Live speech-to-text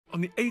On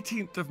the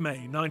 18th of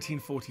May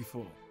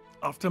 1944,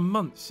 after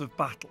months of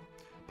battle,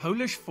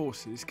 Polish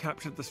forces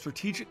captured the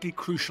strategically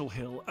crucial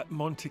hill at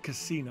Monte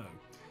Cassino,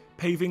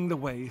 paving the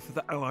way for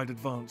the Allied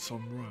advance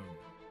on Rome.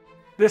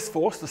 This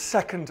force, the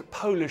Second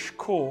Polish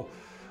Corps,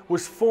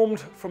 was formed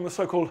from the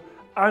so-called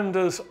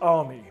Anders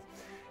army,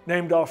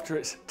 named after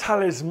its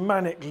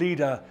talismanic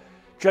leader,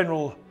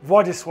 General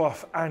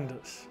Władysław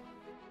Anders.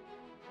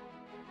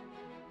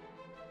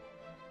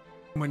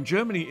 When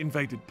Germany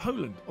invaded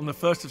Poland on the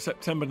 1st of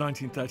September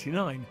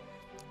 1939,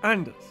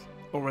 Anders,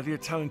 already a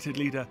talented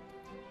leader,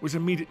 was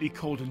immediately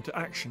called into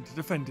action to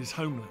defend his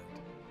homeland.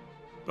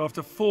 But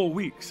after 4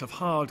 weeks of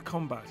hard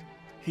combat,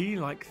 he,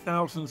 like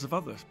thousands of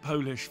other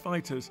Polish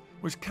fighters,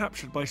 was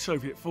captured by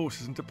Soviet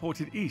forces and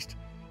deported east,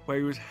 where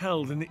he was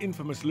held in the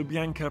infamous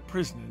Lubyanka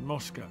prison in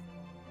Moscow.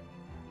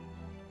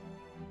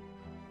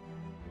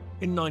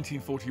 In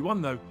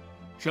 1941, though,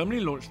 Germany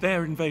launched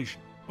their invasion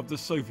of the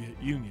Soviet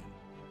Union.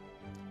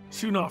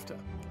 Soon after,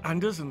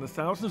 Anders and the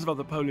thousands of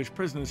other Polish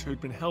prisoners who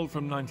had been held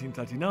from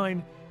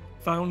 1939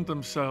 found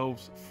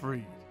themselves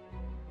freed.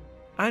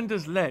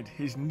 Anders led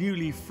his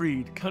newly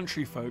freed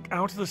countryfolk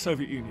out of the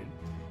Soviet Union,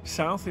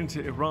 south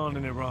into Iran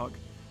and Iraq,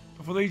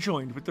 before they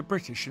joined with the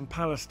British in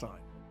Palestine.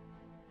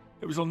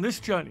 It was on this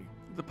journey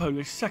that the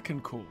Polish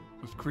Second Corps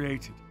was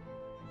created.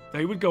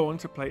 They would go on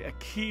to play a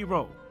key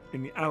role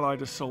in the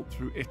Allied assault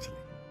through Italy.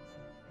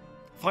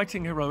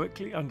 Fighting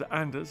heroically under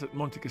Anders at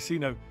Monte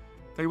Cassino,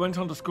 they went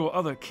on to score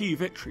other key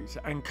victories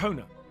at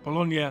Ancona,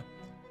 Bologna,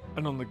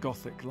 and on the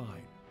Gothic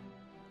Line.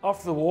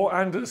 After the war,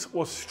 Anders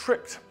was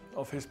stripped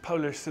of his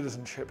Polish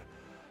citizenship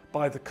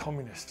by the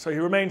communists. So he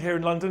remained here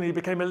in London. He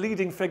became a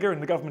leading figure in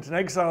the government in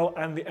exile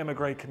and the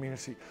émigré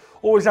community,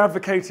 always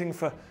advocating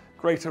for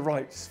greater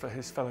rights for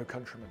his fellow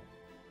countrymen.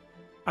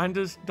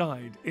 Anders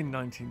died in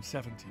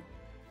 1970,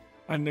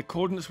 and in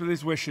accordance with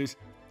his wishes,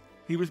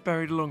 he was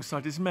buried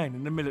alongside his men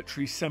in the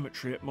military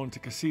cemetery at Monte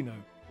Cassino,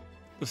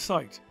 the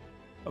site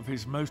of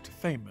his most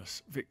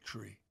famous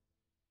victory.